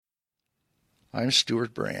I'm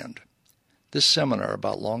Stuart Brand. This seminar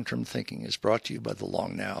about long-term thinking is brought to you by the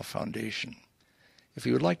Long Now Foundation. If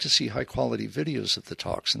you would like to see high-quality videos of the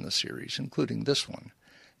talks in the series, including this one,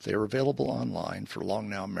 they are available online for Long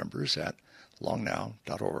Now members at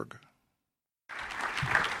longnow.org.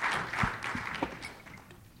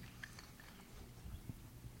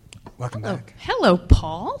 Welcome back. Hello,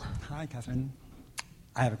 Paul. Hi, Katherine.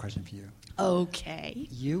 I have a question for you. Okay.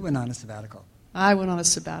 You went on a sabbatical. I went on a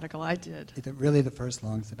sabbatical. I did. Is it really the first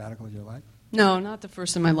long sabbatical of your life? No, not the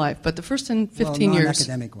first in my life, but the first in 15 years. Well,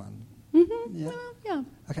 academic one. Mm-hmm. Yeah. Well, yeah.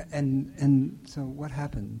 Okay, and so what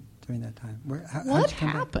happened during that time? What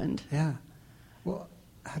happened? Yeah. Well,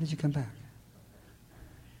 how did you come back?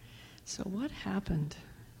 So what happened?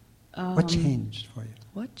 What changed for you?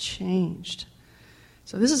 What changed?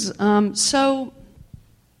 So this is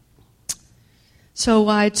So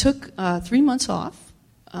I took 3 months off,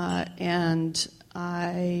 and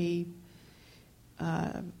I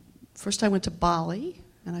first I went to Bali,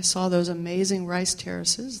 and I saw those amazing rice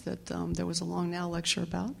terraces that there was a Long Now lecture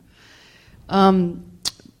about.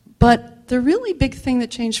 But the really big thing that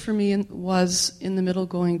changed for me was in the middle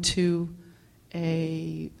going to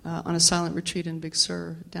on a silent retreat in Big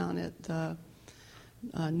Sur down at the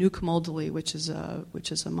New Camaldoli, which is a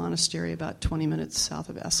monastery about 20 minutes south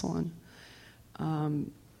of Esalen.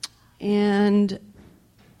 And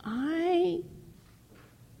I,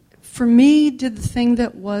 for me, did the thing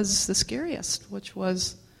that was the scariest, which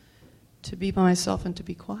was to be by myself and to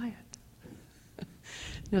be quiet.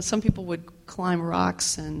 Some people would climb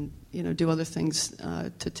rocks and do other things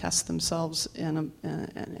to test themselves, and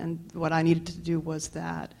what I needed to do was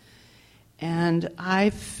that. And I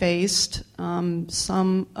faced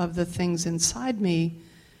some of the things inside me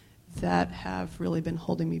that have really been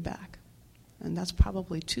holding me back. And that's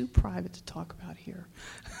probably too private to talk about here.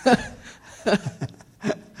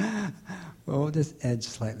 Well, we'll just edge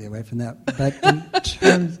slightly away from that. But in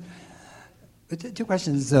terms... Two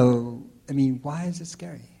questions. So, why is it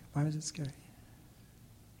scary? Why was it scary?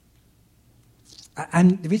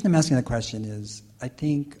 The reason I'm asking that question is I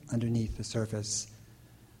think underneath the surface,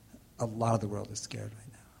 a lot of the world is scared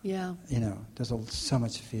right now. Yeah. There's so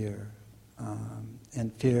much fear.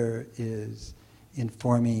 And fear is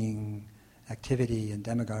informing activity and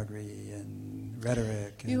demagoguery and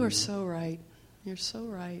rhetoric. You are so right. You're so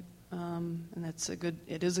right. And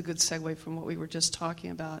it is a good segue from what we were just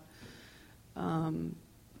talking about. I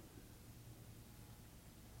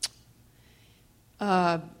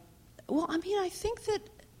think that,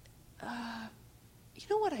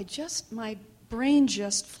 my brain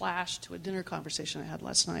just flashed to a dinner conversation I had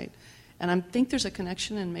last night. And I think there's a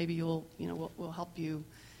connection, and maybe we'll help you,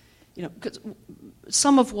 because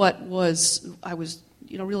some of what I was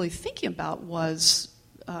really thinking about was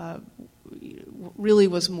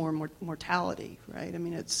more mortality, right?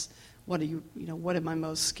 It's what am I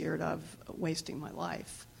most scared of wasting my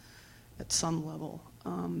life at some level,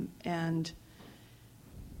 and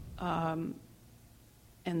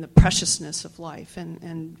the preciousness of life,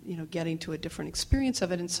 and getting to a different experience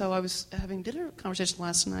of it. And so I was having dinner conversation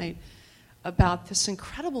last night about this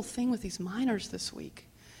incredible thing with these miners this week,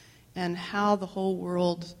 and how the whole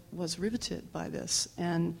world was riveted by this,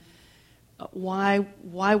 and why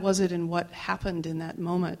was it, and what happened in that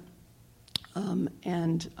moment.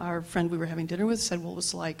 And our friend we were having dinner with said, well, it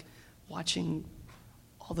was like watching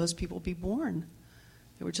all those people be born.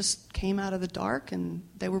 They just came out of the dark, and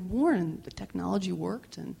they were born, and the technology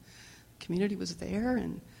worked, and the community was there,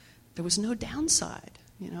 and there was no downside.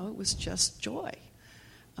 It was just joy.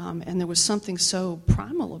 And there was something so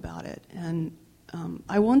primal about it. And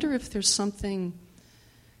I wonder if there's something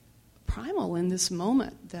primal in this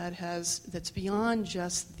moment that's beyond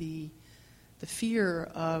just the fear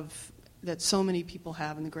of that so many people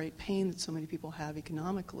have, and the great pain that so many people have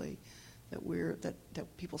economically,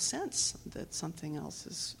 that people sense that something else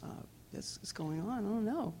is going on. I don't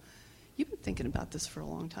know. You've been thinking about this for a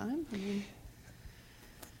long time.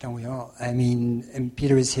 Don't we all? And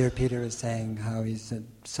Peter is here. Peter is saying how he's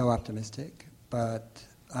so optimistic, but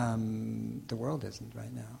the world isn't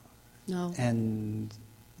right now. No. And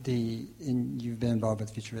you've been involved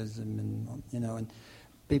with futurism, and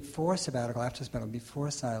before sabbatical, after sabbatical, before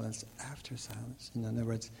silence, after silence. In other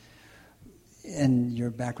words, and your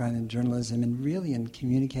background in journalism, and really in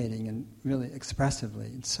communicating, and really expressively,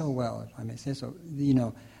 and so well, if I may say so.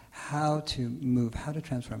 How to move, how to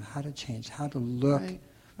transform, how to change, how to look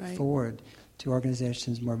forward to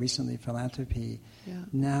organizations. More recently, philanthropy. Yeah.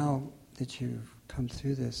 Now that you've come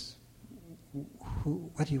through this,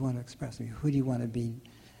 what do you want to express? Who do you want to be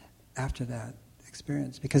after that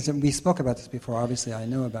experience? Because we spoke about this before. Obviously, I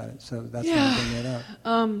know about it, so that's why I'm bringing it up.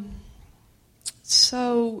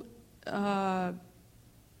 So,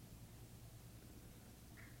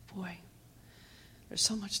 boy, there's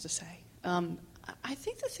so much to say. I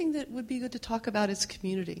think the thing that would be good to talk about is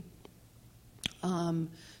community.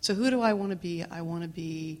 So who do I want to be? I want to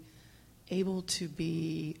be able to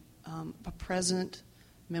be a present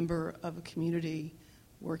member of a community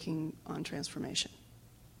working on transformation,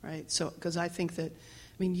 right? So, because I think that,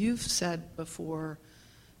 you've said before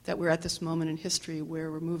that we're at this moment in history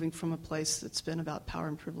where we're moving from a place that's been about power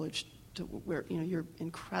and privilege to where, your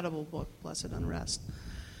incredible book, Blessed Unrest.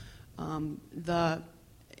 And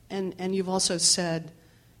you've also said,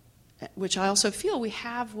 which I also feel, we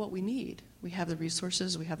have what we need. We have the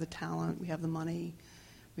resources, we have the talent, we have the money,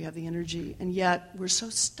 we have the energy, and yet we're so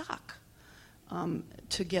stuck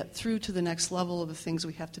to get through to the next level of the things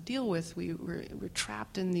we have to deal with. We're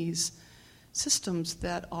trapped in these systems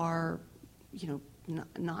that are,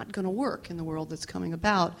 not going to work in the world that's coming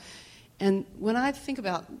about. And when I think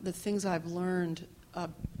about the things I've learned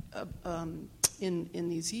in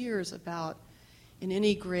these years about in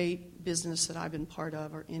any great business that I've been part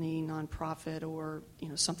of, or any nonprofit, or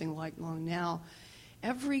something like Long Now,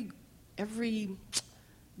 every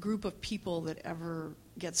group of people that ever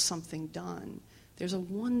gets something done, there's a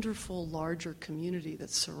wonderful larger community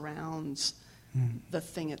that surrounds the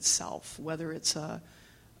thing itself, whether it's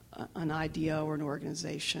an idea or an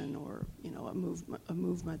organization or a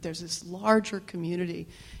movement. There's this larger community,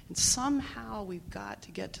 and somehow we've got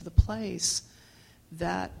to get to the place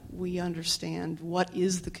that we understand what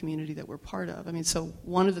is the community that we're part of. So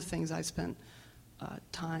one of the things I spent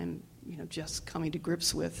time, just coming to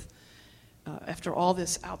grips with, after all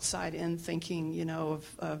this outside-in thinking,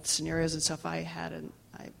 of scenarios and stuff, I had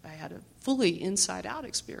a fully inside-out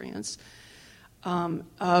experience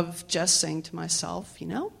of just saying to myself,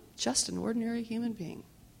 just an ordinary human being,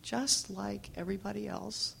 just like everybody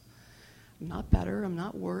else. I'm not better, I'm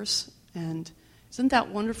not worse, and isn't that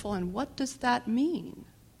wonderful? And what does that mean?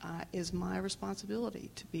 Is my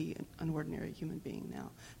responsibility to be an ordinary human being now. I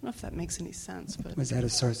don't know if that makes any sense. But was that a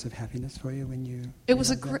source of happiness for you when you? It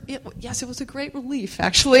was yes, it was a great relief,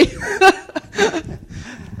 actually.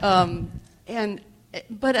 But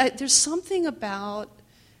there's something about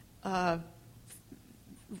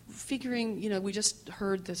figuring. We just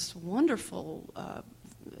heard this wonderful,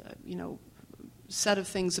 set of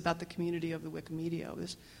things about the community of the Wikimedia.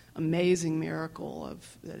 This amazing miracle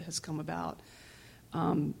that has come about.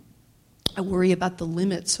 I worry about the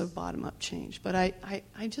limits of bottom-up change, but I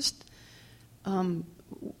just, how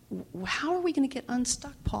are we going to get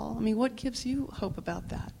unstuck, Paul? What gives you hope about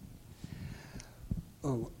that?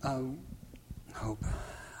 Hope.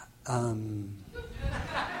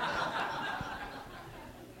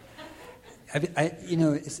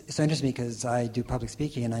 It's so interesting because I do public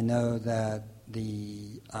speaking, and I know that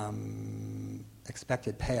the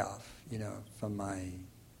expected payoff, from my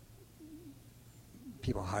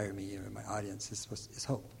people hire me, my audience is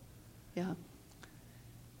hope. Yeah.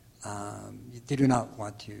 They do not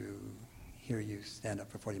want to hear you stand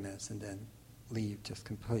up for 40 minutes and then leave just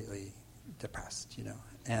completely depressed,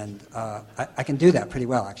 And I can do that pretty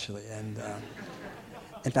well, actually. And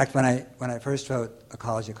in fact, when I first wrote A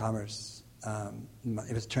College of Commerce,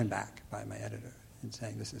 it was turned back by my editor and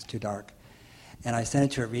saying this is too dark. And I sent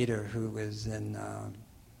it to a reader who was in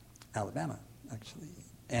Alabama, actually,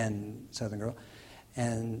 and Southern girl.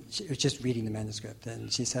 And she was just reading the manuscript, and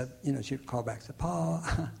she said, she would call back and say, Paul,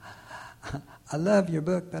 I love your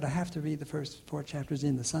book, but I have to read the first 4 chapters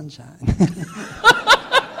in the sunshine.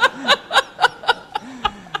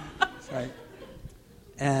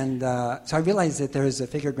 So I realized that there is a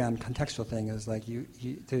figured ground contextual thing. Is like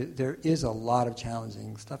there is a lot of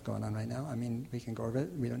challenging stuff going on right now. We can go over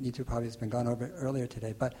it. We don't need to. Probably it's been gone over earlier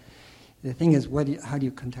today. But the thing is, how do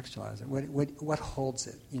you contextualize it? What holds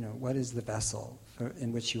it? What is the vessel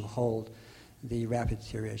in which you hold the rapid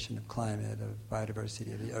deterioration of climate, of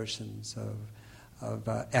biodiversity of the oceans, of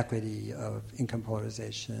equity, of income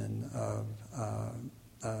polarization, of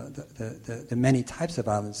the many types of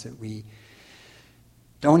violence that we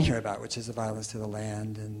don't hear about, which is the violence to the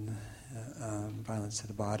land and violence to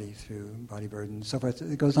the body through body burden and so forth.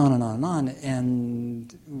 It goes on and on and on.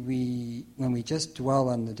 And when we just dwell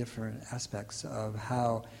on the different aspects of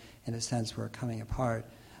how, in a sense, we're coming apart,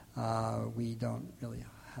 we don't really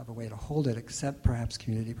have a way to hold it except perhaps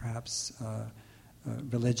community, perhaps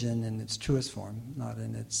religion in its truest form, not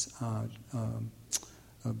in its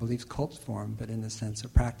belief cult form, but in the sense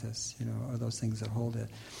of practice, are those things that hold it.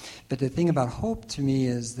 But the thing about hope to me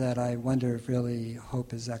is that I wonder if really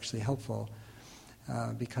hope is actually helpful,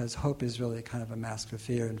 because hope is really kind of a mask for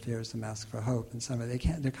fear, and fear is a mask for hope. And they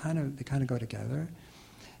kind of go together.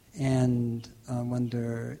 and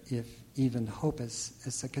wonder if even hope is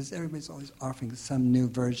because everybody's always offering some new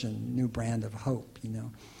version, new brand of hope,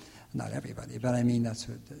 Not everybody, but I mean that's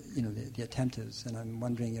what the attempt is, and I'm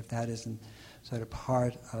wondering if that isn't sort of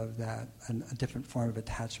part of that, a different form of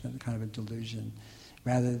attachment, kind of a delusion,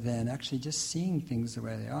 rather than actually just seeing things the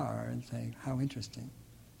way they are and saying, how interesting.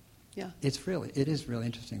 Yeah. It is really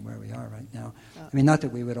interesting where we are right now. I mean, not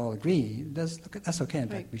that we would all agree. That's okay. In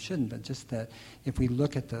fact, we shouldn't. But just that if we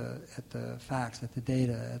look at the facts, at the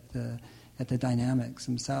data, at the dynamics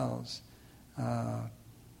themselves, I'll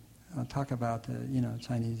talk about the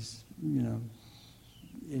Chinese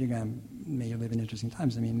ideogram may live in interesting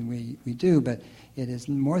times. I mean, we do, but it is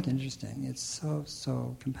more than interesting. It's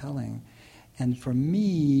so compelling, and for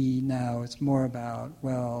me now, it's more about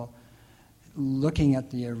looking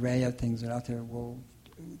at the array of things that are out there. We'll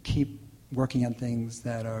keep working on things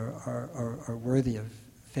that are worthy of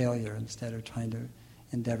failure instead of trying to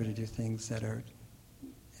endeavor to do things that are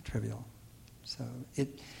trivial. So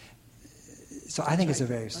I think it's a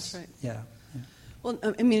very... That's right. Yeah. Well,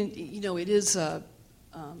 I mean, it is...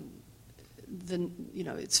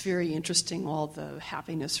 it's very interesting, all the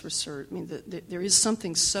happiness research. I mean, there is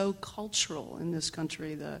something so cultural in this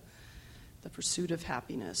country, the pursuit of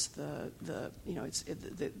happiness, the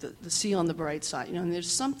see on the bright side. And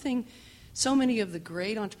there's something, so many of the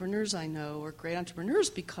great entrepreneurs I know are great entrepreneurs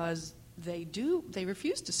because they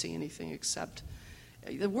refuse to see anything except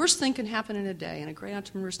the worst thing can happen in a day, and a great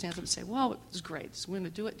entrepreneur stands up and say, well, it was great, so we're going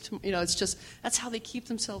to do it. It's just, that's how they keep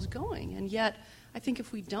themselves going. And yet, I think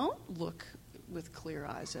if we don't look with clear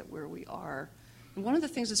eyes at where we are, and one of the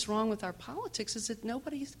things that's wrong with our politics is that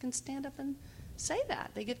nobody can stand up and say that.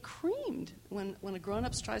 They get creamed when a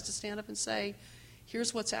grown-up tries to stand up and say,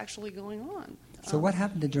 here's what's actually going on. So what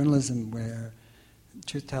happened to journalism where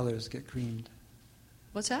truth-tellers get creamed?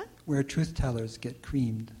 What's that? Where truth-tellers get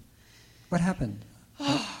creamed. What happened?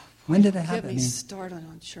 When did it happen? Get me started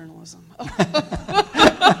on journalism.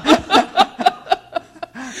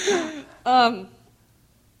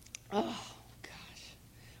 Oh, gosh.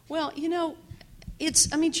 Well,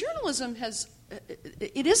 journalism has...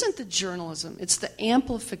 It isn't the journalism, it's the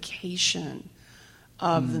amplification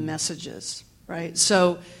of the messages, right?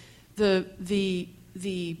 So the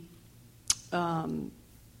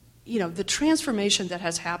transformation that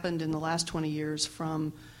has happened in the last 20 years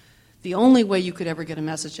from the only way you could ever get a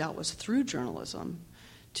message out was through journalism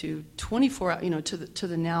to 24 to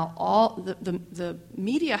the now the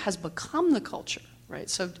media has become the culture, right?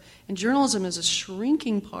 So, and journalism is a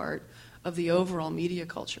shrinking part of the overall media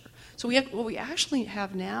culture. So what we actually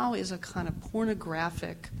have now is a kind of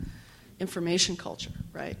pornographic information culture,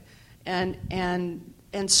 right? And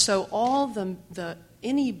so all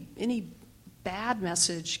any bad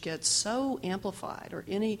message gets so amplified, or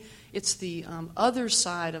it's the other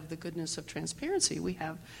side of the goodness of transparency. We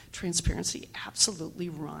have transparency absolutely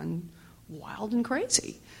run wild and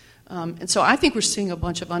crazy. And so I think we're seeing a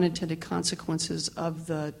bunch of unintended consequences of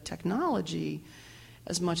the technology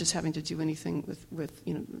as much as having to do anything with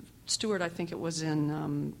Stewart, I think it was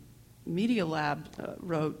in Media Lab,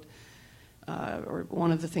 wrote, or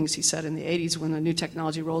one of the things he said in the 80s, when the new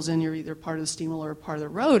technology rolls in, you're either part of the steamroller or part of the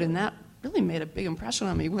road, and that really made a big impression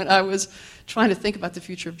on me when I was trying to think about the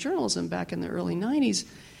future of journalism back in the early 90s.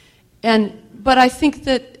 But I think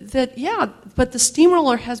but the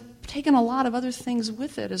steamroller has taken a lot of other things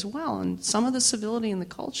with it as well, and some of the civility in the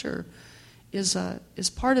culture is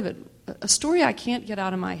part of it. A story I can't get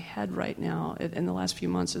out of my head right now in the last few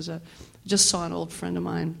months is just saw an old friend of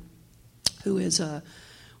mine who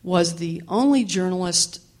was the only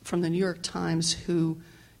journalist from the New York Times who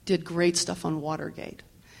did great stuff on Watergate.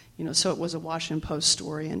 So it was a Washington Post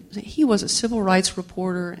story, and he was a civil rights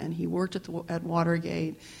reporter, and he worked at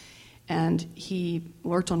Watergate, and he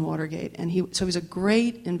worked on Watergate, and so he's a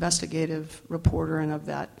great investigative reporter and of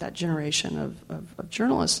that generation of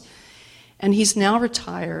journalists. And he's now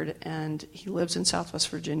retired, and he lives in Southwest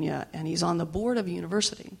Virginia, and he's on the board of a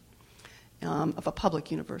university, of a public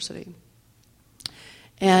university.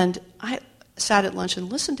 And I sat at lunch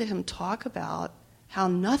and listened to him talk about how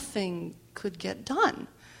nothing could get done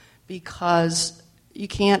because you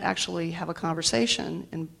can't actually have a conversation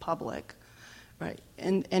in public, right?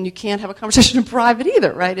 And you can't have a conversation in private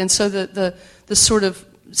either, right? And so the sort of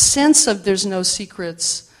sense of there's no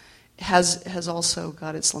secrets has also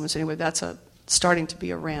got its limits. Anyway, that's starting to be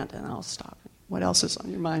a rant, and I'll stop. What else is on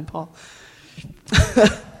your mind, Paul?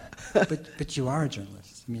 But you are a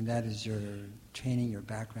journalist. I mean, that is your training, your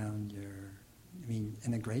background,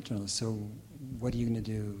 and a great journalist. So what are you going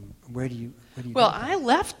to do? What do you Well, do? I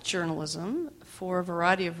left journalism for a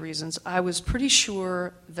variety of reasons. I was pretty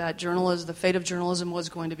sure that the fate of journalism was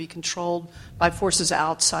going to be controlled by forces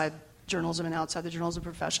outside journalism and outside the journalism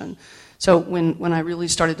profession. So when I really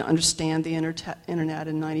started to understand the internet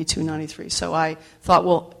in 92, 93. So I thought,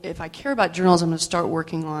 well, if I care about journalism, I'm going to start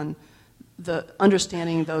working on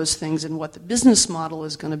understanding those things and what the business model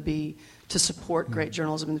is going to be to support great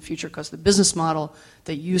journalism in the future, because the business model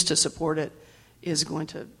that used to support it is going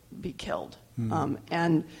to be killed.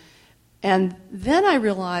 And then I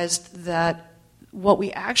realized that what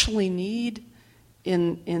we actually need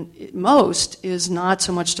in most is not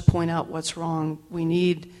so much to point out what's wrong. We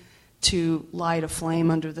need to light a flame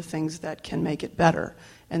under the things that can make it better.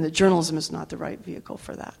 And the journalism is not the right vehicle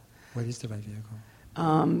for that. What is the right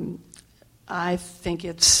vehicle? I think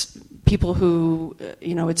it's people who,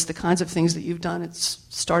 it's the kinds of things that you've done. It's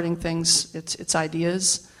starting things, it's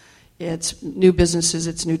ideas, it's new businesses,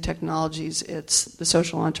 it's new technologies, it's the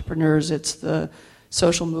social entrepreneurs, it's the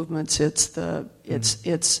social movements, it's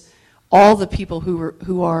all the people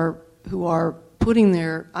who are putting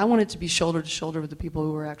I want it to be shoulder to shoulder with the people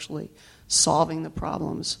who are actually solving the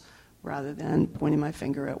problems, rather than pointing my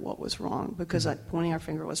finger at what was wrong, because pointing our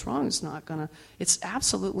finger at what's wrong is not going to, it's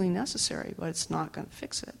absolutely necessary, but it's not going to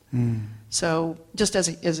fix it. So just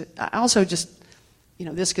I also just,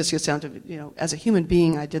 this gets down to, as a human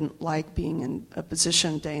being, I didn't like being in a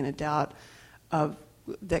position day in and day out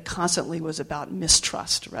that constantly was about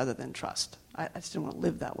mistrust rather than trust. I just didn't want to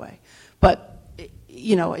live that way. But,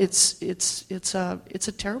 it's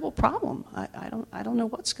a terrible problem. I don't know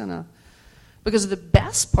what's going to, because the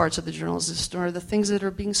best parts of the journalism are the things that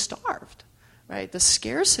are being starved, right? The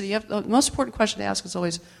scarcity. The most important question to ask is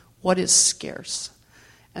always, what is scarce?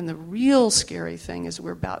 And the real scary thing is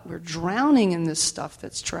we're drowning in this stuff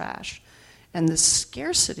that's trash. And the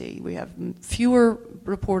scarcity, we have fewer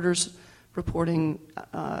reporters reporting,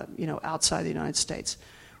 outside the United States.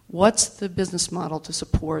 What's the business model to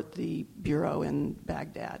support the bureau in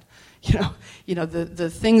Baghdad? The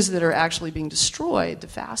things that are actually being destroyed the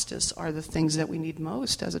fastest are the things that we need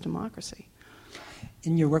most as a democracy.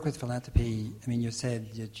 In your work with philanthropy, you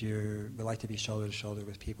said that you would like to be shoulder to shoulder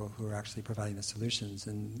with people who are actually providing the solutions,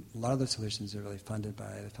 and a lot of those solutions are really funded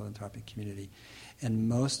by the philanthropic community. And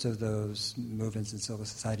most of those movements in civil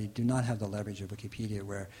society do not have the leverage of Wikipedia,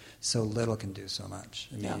 where so little can do so much.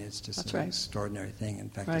 It's just an extraordinary thing. In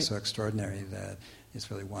fact, it's so extraordinary that it's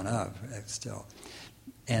really one of still.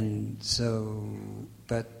 And so,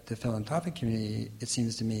 but the philanthropic community, it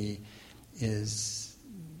seems to me, is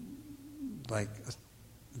like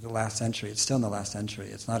the last century. It's still in the last century.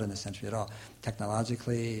 It's not in this century at all.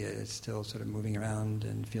 Technologically, it's still sort of moving around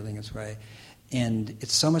and feeling its way. And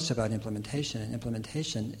it's so much about implementation, and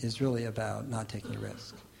implementation is really about not taking a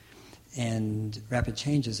risk. And rapid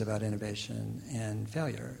change is about innovation and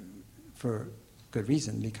failure, for good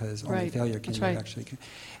reason, because only failure can actually.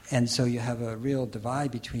 And so you have a real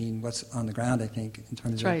divide between what's on the ground, I think, in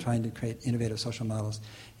terms of trying to create innovative social models,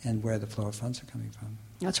 and where the flow of funds are coming from.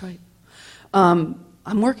 That's right.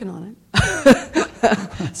 I'm working on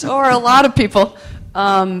it. So are a lot of people.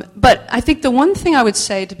 But I think the one thing I would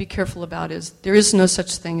say to be careful about is there is no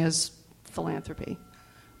such thing as philanthropy,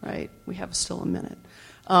 right? We have still a minute.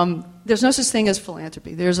 There's no such thing as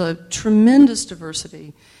philanthropy. There's a tremendous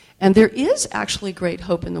diversity. And there is actually great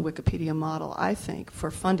hope in the Wikipedia model, I think,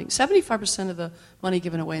 for funding. 75% of the money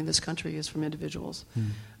given away in this country is from individuals.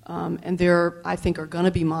 And there, I think, are going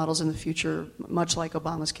to be models in the future, much like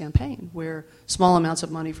Obama's campaign, where small amounts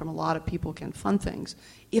of money from a lot of people can fund things,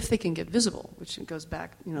 if they can get visible, which goes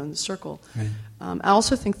back, in the circle. I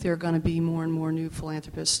also think there are going to be more and more new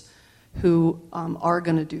philanthropists who are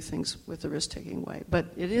going to do things with the risk-taking way. But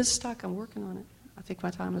it is stuck. I'm working on it. I think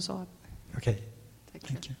my time is up. Okay.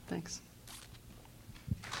 Thank you. Thanks.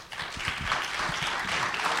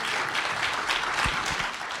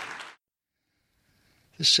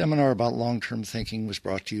 This seminar about long-term thinking was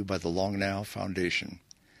brought to you by the Long Now Foundation.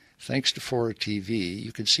 Thanks to Fora TV,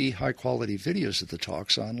 you can see high-quality videos of the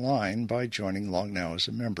talks online by joining Long Now as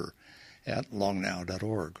a member at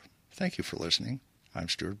longnow.org. Thank you for listening. I'm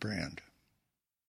Stuart Brand.